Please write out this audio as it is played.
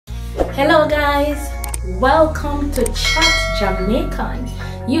Hello guys, welcome to Chat Jamaican.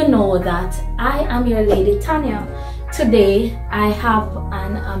 You know that I am your lady Tania. Today I have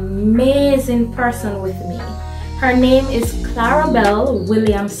an amazing person with me. Her name is Clarabell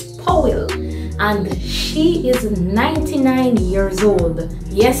Williams Powell and she is 99 years old.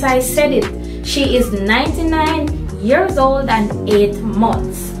 Yes, I said it. She is 99 years old and 8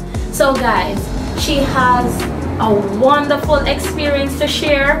 months. So guys, she has a wonderful experience to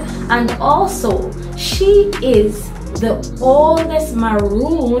share, and also she is the oldest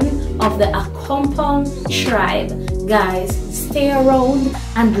Maroon of the Accompong tribe. Guys, stay around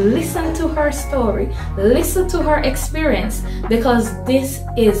and listen to her story, listen to her experience, because this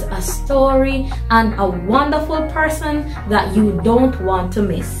is a story and a wonderful person that you don't want to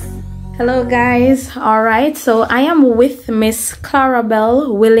miss. Hello guys, all right, so I am with Miss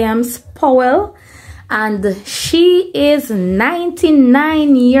Clarabell Williams Powell, and she is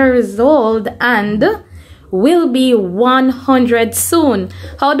 99 years old and will be 100 soon.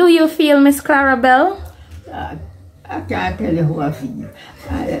 How do you feel, Miss Clarabell? I can't tell you how I feel.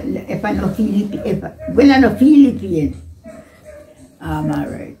 If I don't feel it, when I don't feel it, I'm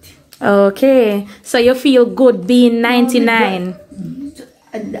alright. Okay, so you feel good being 99?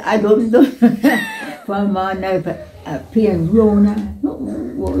 I don't know. From my life, I feel Rona.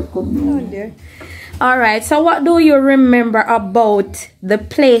 All right, so what do you remember about the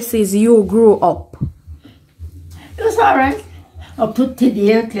places you grew up? It was alright. Up to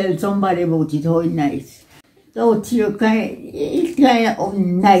today, tell somebody about it, how nice. So it's kind of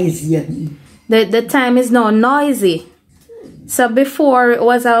nice here. The time is now noisy. So before it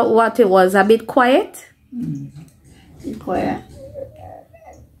was a bit quiet? It's quiet.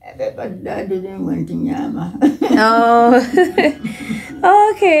 But I didn't want to Yama. Oh,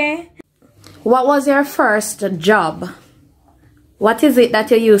 okay. What was your first job? What is it that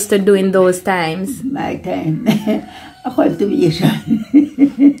you used to do in those times? My time, a cultivation.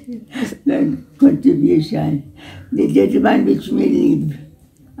 Cultivation. The gentleman which me live.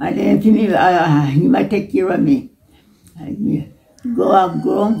 And then he might take care of me. And go and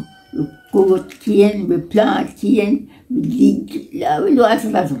grow, we go cane, we plant cane, we dig, we do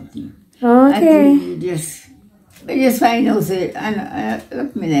something. Okay. And we just find out, and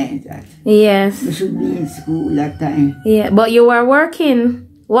look me like that. Yes. We should be in school that time. Yeah, but you were working.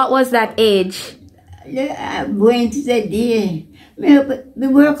 What was that age? I went to the day. We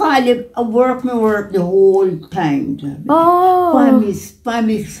work the whole time. Oh.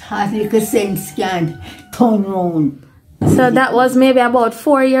 Families has like a sense can't turn round. So that was maybe about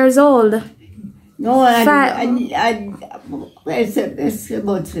 4 years old. No, it's about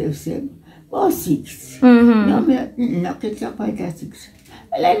 6. No, not it's quite a 6.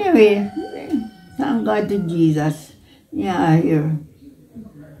 Well, anyway, thank God to Jesus. Yeah, here.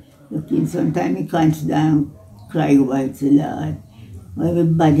 Looking sometimes he can't sit down, cry over it, Lord.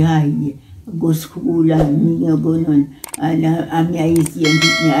 Everybody hide. I go to school and me go on. And I'm easy and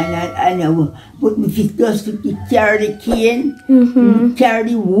put my feet just to carry the cane,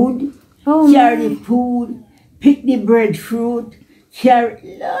 carry the wood, carry the food, pick the breadfruit,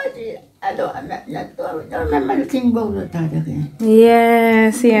 carry. Lord, I don't remember the thing about that again.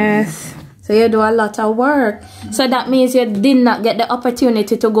 Yes, yes. So you do a lot of work. So that means you did not get the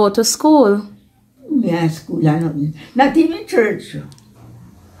opportunity to go to school. Yeah, school, not even church.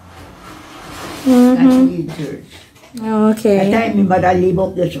 Not even church. Okay. At time, but I live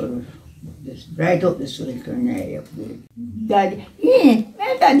up the soil. Right up the soil, turn up there. Daddy,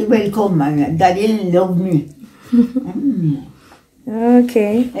 my daddy welcome, man. Daddy love me.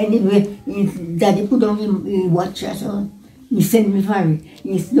 Okay. Anyway, daddy put on him watch us on. He send me for it.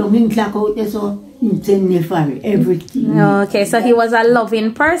 He's looking clock out there, so he send me for it. Everything. Okay, so he was a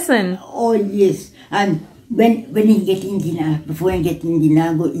loving person. Oh, yes. And when he get in dinner, before he get in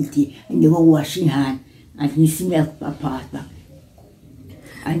dinner, go eat it, and they go wash his hand, and he see me a pass back.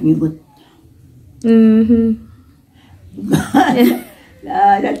 And he go...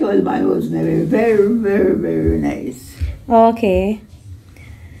 That old man was very, very, very nice. Okay.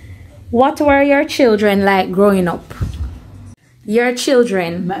 What were your children like growing up? Your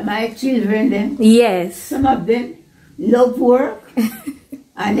children? My children then? Yes. Some of them love work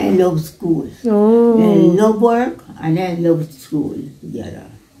and they love school. Oh. They love work and they love school together.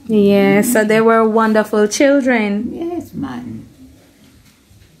 Yes, so they were wonderful children. Yes, man.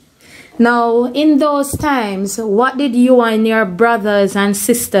 Now, in those times, what did you and your brothers and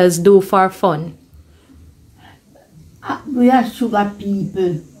sisters do for fun? We are sugar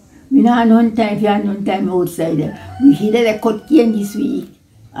people. We don't have no time outside. We hear that I cut cane this week.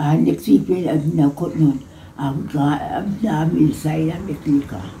 Next week we have no cut none. I'm inside and make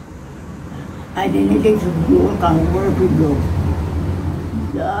liquor. And then I get to work and work with them.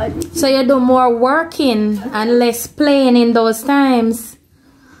 Lord. So you do more working and less playing in those times.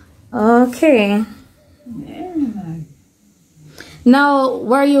 Okay. Yeah. Now,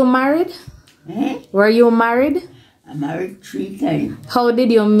 were you married? Eh? Were you married? I'm married 3 times. How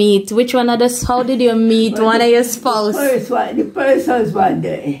did you meet? Which one of the, how did you meet one of your spouse? The first husband,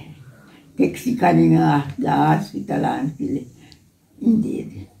 Mexican in the hospital and kill.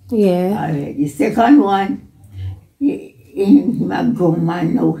 Indeed. Yeah. Alright. The second one, him a grown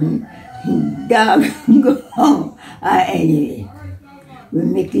man now, him dog go home. Anyway, we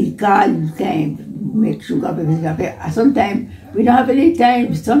make it call time, make sugar, sometimes we don't have any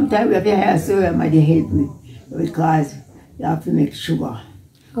time, sometimes we have to hire somebody to help me, because you have to make sugar.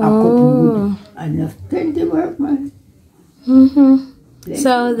 Oh. Enough plenty work, man.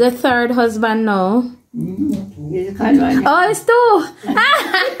 So the third husband now? Oh, it's 2.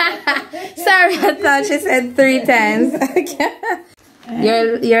 Sorry, I thought she said 3 times.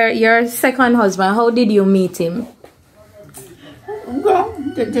 Your second husband, how did you meet him?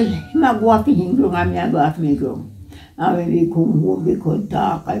 Grown. Him a go after him grown and me a go after me grown. And when we come home, we could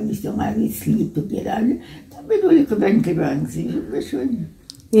talk and we sleep together. And we do little banks.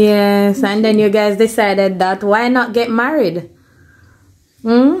 Yes, and then you guys decided that why not get married?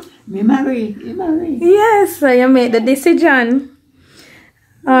 Me married. Yes, so you made the decision.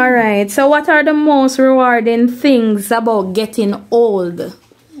 Alright, so what are the most rewarding things about getting old? Well,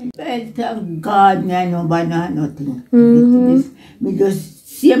 thank God, me I know by nothing. Me just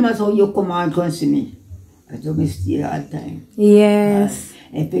same as how you come and come see me. I don't me stay all the time. Yes.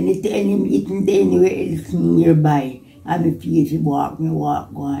 If anything eating anywhere else nearby, and me feel if you walk, go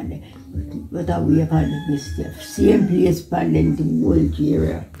on. But I wait for the stuff. Same place for them to hold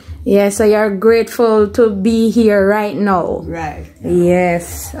area. Yeah, so you're grateful to be here right now. Right.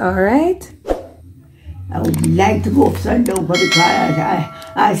 Yes. Alright. I would like to go up and down because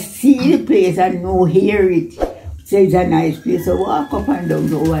I see the place and know hear it. So it's a nice place. So walk up and down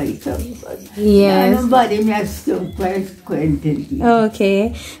the way. So, yes. Nobody has some content.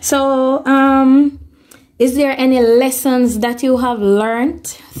 Okay. So, is there any lessons that you have learned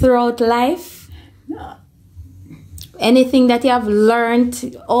throughout life? No. Anything that you have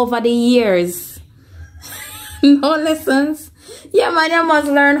learned over the years? No lessons? Yeah, man, you must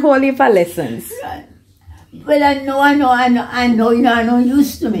learn whole heap of lessons. Well, I know, you're not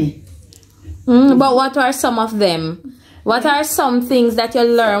used to me. But what are some of them? What are some things that you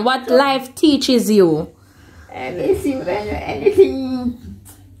learn? What life teaches you? Anything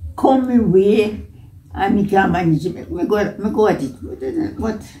come my way, and I can manage it. I go at it.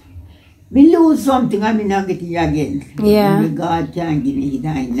 What? Me lose something, I not get it again. Yeah. God can't give me it.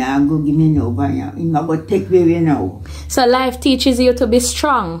 I now go give me no buy. He not go take away now. So life teaches you to be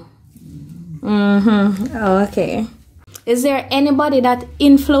strong. Okay. Is there anybody that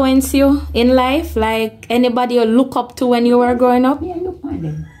influenced you in life? Like anybody you look up to when you were growing up? Yeah, look at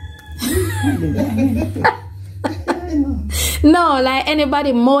them. No, like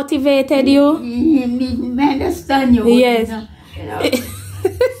anybody motivated you? I understand you. Yes.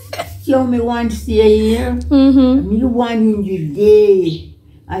 Show me one stay here. Me one in the day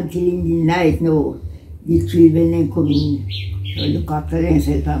until in the night. No, the children then come in. So look after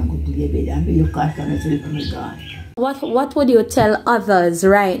themselves and go to the bed. And me look after myself and my God. What would you tell others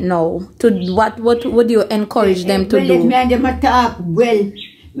right now? What would you encourage them to do? Well, me and them talk well.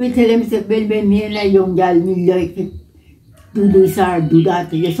 We tell them, say, well, me and a young girl, me like it. Do this or do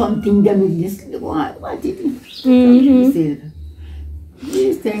that. There's something that me just what it is.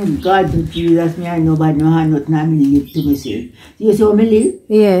 Yes, thank God to Jesus. Me and nobody know how nothing I live to myself. You see how me live?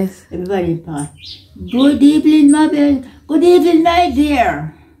 Yes. Everybody pass. Good evening, Mabel. Good evening, my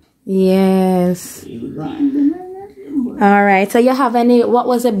dear. Yes. All right. So you have any? What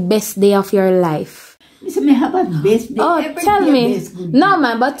was the best day of your life? Listen, me have a best day. Oh, every tell day me. No,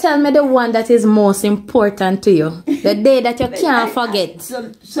 man, but tell me the one that is most important to you. The day that you can't forget.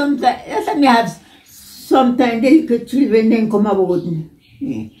 Sometimes, that's what me have. Sometimes the little children then come about me.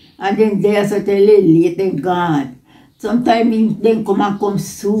 And then they are such a little late and gone. Sometimes they come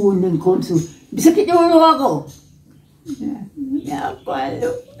soon, then come soon. Bisa kita orang go. Yeah,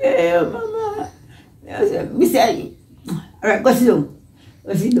 look there, Mama. Bisa, alright, go sit down.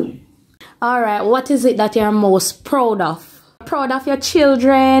 Go sit down. Alright, what is it that you're most proud of? Proud of your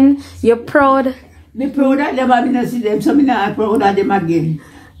children? You're proud? Me proud of them, I not see them, so I'm not proud of them again.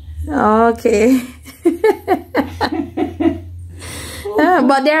 Okay.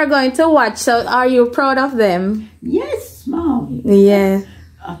 But they're going to watch, so are you proud of them? Yes, Mom. Yeah.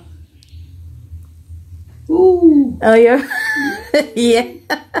 Ooh. Oh, you're... Yeah.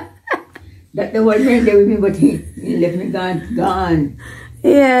 That the one man there with me, but he left me gone.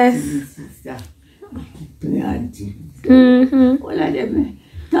 Yes. Sister. To my auntie. Mm-hmm. All of them.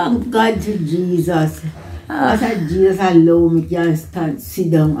 Thank God to Jesus. I said, Jesus alone me can stand,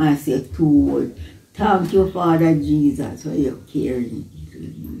 sit down and say 2 words. Thank you, Father Jesus, for your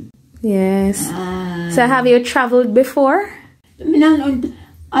caring. Yes. So have you traveled before?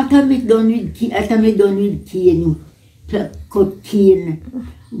 After me done with cane, cut cane,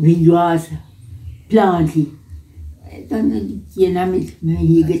 we was planting. I done with cane and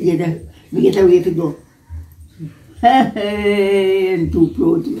me get away to go. And too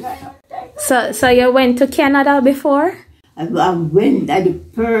proud. So you went to Canada before? I went at the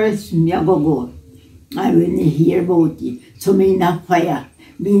first me I go. I went to hear about it. So me in a fire.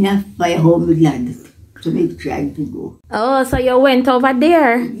 Me in a fire home with land. So me tried to go. Oh, so you went over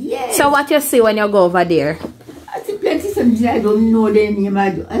there? Yes. So what you see when you go over there? I see plenty something I don't know the name.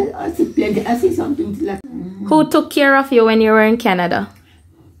 I see plenty. I see something like Who took care of you when you were in Canada?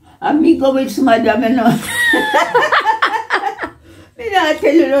 And me go with somebody I know. Me not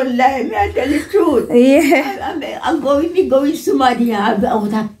tell you no lie, me I tell the truth. Yeah. I go with somebody, I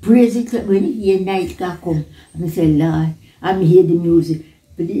would have praise it when the night can come. I say, Lord, I'm hear the music.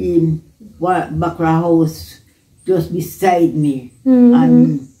 But the background house just beside me.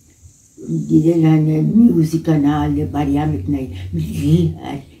 And the music and all the body I'm at night.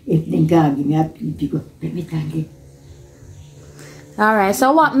 If they can't give me a people, let me tell you. Alright,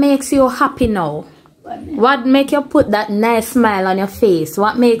 so what makes you happy now? What make you put that nice smile on your face?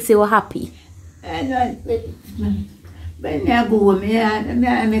 What makes you happy? When I go home,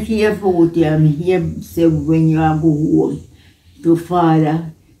 I'm here for you. I'm here say when you go home to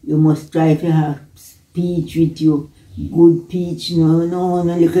Father, you must try to have speech with you. Good speech, no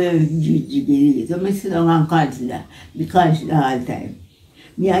little jiggy. So I sit down and consider. We consider all the time.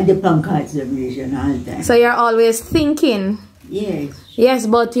 Me and the pan consideration all the time. So you're always thinking? Yes. Yes,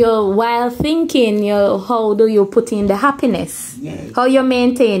 but while thinking, how do you put in the happiness? Yes. How you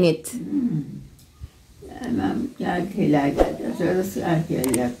maintain it? Can't tell like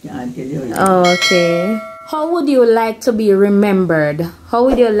that. Can't tell you. Okay. How would you like to be remembered? How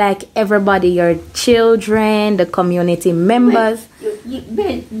would you like everybody, your children, the community members? Good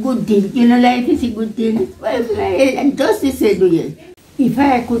thing. You know, life is a good thing. And just to say to you, if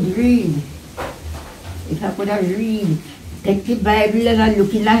I could read, if I could have read, take the Bible and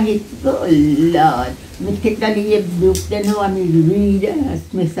look at it, oh Lord, I take the book, then how I read,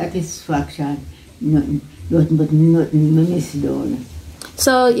 that's my satisfaction. Nothing but nothing, I miss done.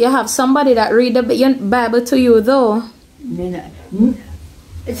 So you have somebody that read the Bible to you though?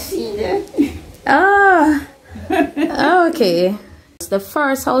 See that? Ah, okay. It's the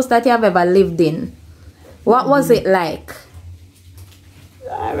first house that you have ever lived in. What was it like?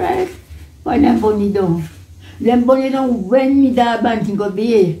 Alright, when I'm bunny down. Then bunny down when me da banting go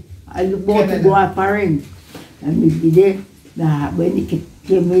be, I look about to go a parent. And me be there, when he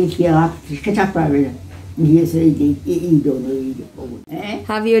came here, catch up parent. He said he don't know.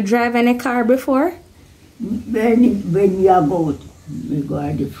 Have you driven any car before? When we are about, we go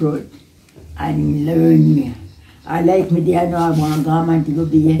at the front and learn me. I like me there now, I want to go and to go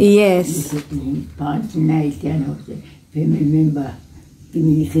be here. Yes. Pants nice and I say, if you remember, give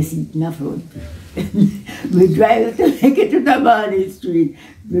me a seat in the front. We drive to make it to the Barney Street.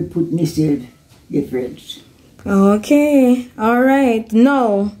 We put myself difference. Okay, alright.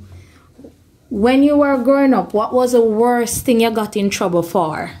 Now, when you were growing up, what was the worst thing you got in trouble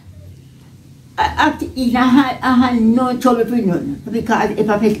for? I had no trouble for nothing. Because if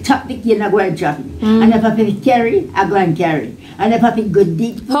I could chop the cane, I go and chop it. And if I could carry, I go and carry. And if I could go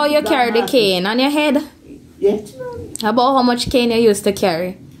deep. How you carry the cane? On your head? Yes. About how much cane you used to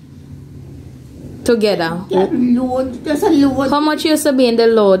carry? Together? Yeah, load, just a load. How much used to be in the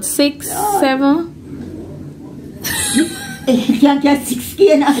load? 6, 7? You can't get 6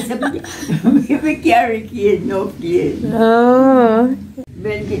 cane. We carry cane, no cane. Oh.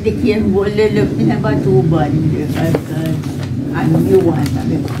 Well, the cane will look in about 2 bodies. And you want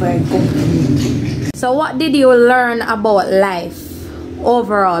to So what did you learn about life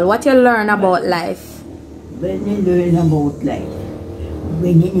overall? What you learn about life? When you learn about life,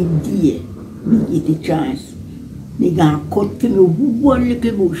 when you need deer, you get a chance. They gonna cut to me one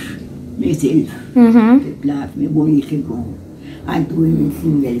little bush, myself. They plant me one little go. And do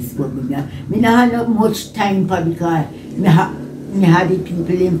anything else for me. I don't have much time for because I had the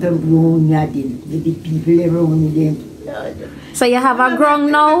people in the room, the people around them. So you have a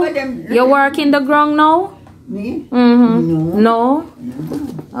ground now? You work in the ground now? Me? No?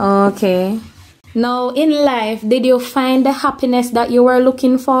 Okay. Now in life, did you find the happiness that you were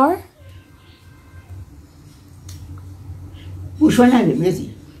looking for? Which one of them, you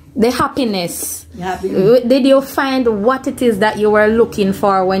see? The happiness. Happiness. Did you find what it is that you were looking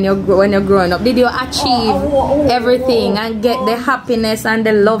for when you're growing up? Did you achieve everything and get the happiness and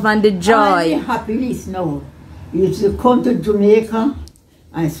the love and the joy? The happiness now. You used to come to Jamaica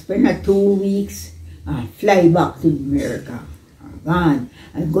and spend 2 weeks and fly back to America. Gone.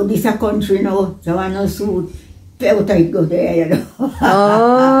 And go this a country now, so I no suit. Go there, you know.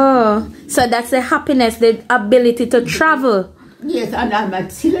 Oh, so that's the happiness, the ability to travel. Yes, and I'm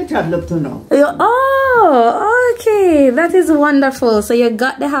still a travel up to now. Oh, okay. That is wonderful. So you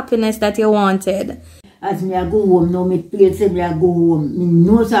got the happiness that you wanted. As me I go home now, me feel say me I go home. Me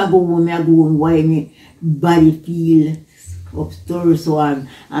know so I go home, why me body feel upstairs, so I'm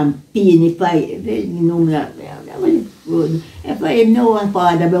pain if you know me, good. If I know one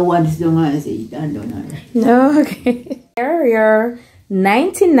father, but once don't answer it and done. Okay. You're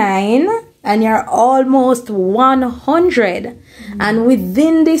 99 and you're almost 100. And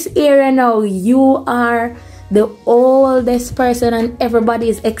within this area now, you are the oldest person and everybody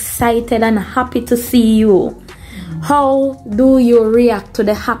is excited and happy to see you. How do you react to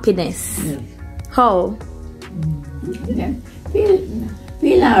the happiness? How? Yeah.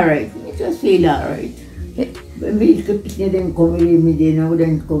 Feel alright. I just feel alright. When we didn't come with me, they know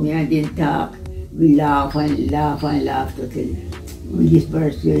then come here and then talk. We laugh and laugh and laugh till we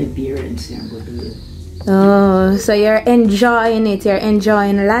disperse your appearance and go to it. Oh, so you're enjoying it, you're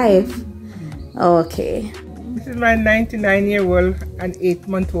enjoying life. Okay. This is my 99-year-old and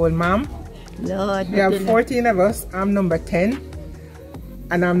 8-month-old mom. Lord, we have 14 of us. I'm number 10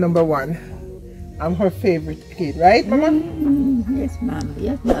 and I'm number 1. I'm her favorite kid, right, Mama? Yes, Mom.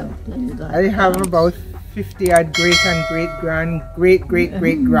 Yes, Mom. I have about 50 odd great and great-grand,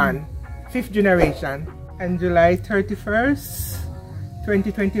 great-great-great-grand. 5th generation. And July 31st,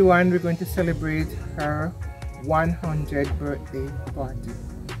 2021, we're going to celebrate her 100th birthday party.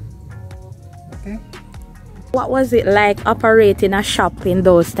 Okay? What was it like operating a shop in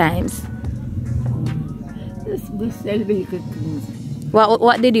those times? We sell vehicle things.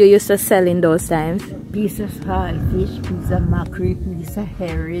 What did you used to sell in those times? Piece of saltfish, piece of mackerel, piece of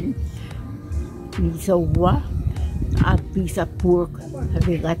herring, piece of what? A piece of pork. Have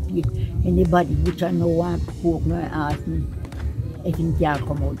you got it? Anybody which I know want pork, no ask me. I think they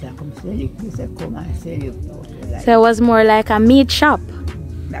come out and come sell it. They say come and sell it. Like. So it was more like a meat shop?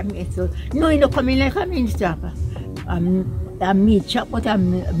 So, no, you don't come in like a meat shop. A meat shop, but you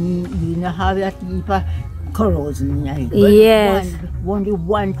don't have that type of corrosion. Yes. Only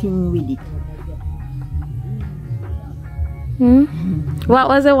one thing with it. What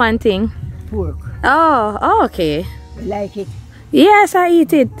was the one thing? Pork. Oh, okay. You like it? Yes, I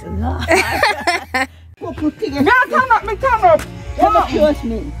eat it. No, turn up, me turn up. Don't close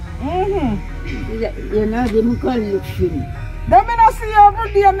me. You know, they call you film. Then I don't see you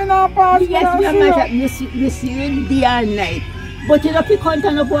every day, I don't pass. Yes, you see it day and night. But you don't pick on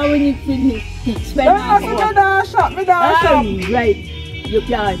up when you spend an hour. Me shop. Right. You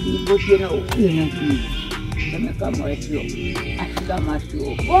can't do, but you know. Let me come right through. I should have my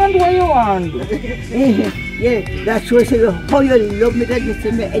through. Want what you want? Yeah, that's what you how you love me, that you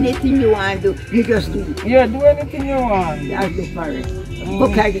say me anything you want to do, you just do it. Yeah, do anything you want. That's the parent. Go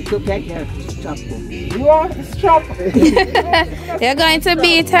catch your strap. You want to strap? You're going to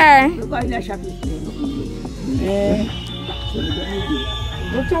beat her. You're going to shop with me. So we're going to do it.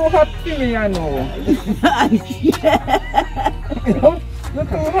 You're too hot for me, I know. You're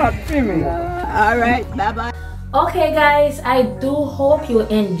too hot for me. Alright, bye-bye. Okay guys, I do hope you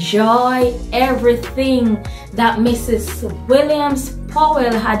enjoy everything that Mrs. Williams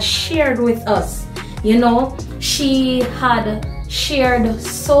Powell had shared with us. You know, she had shared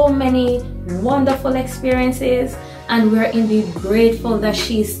so many wonderful experiences and we're indeed grateful that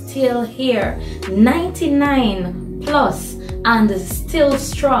she's still here, 99 plus and still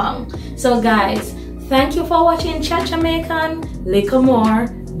strong. So guys, thank you for watching Chat Jamaican. Little more.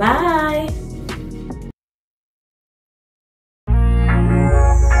 Bye.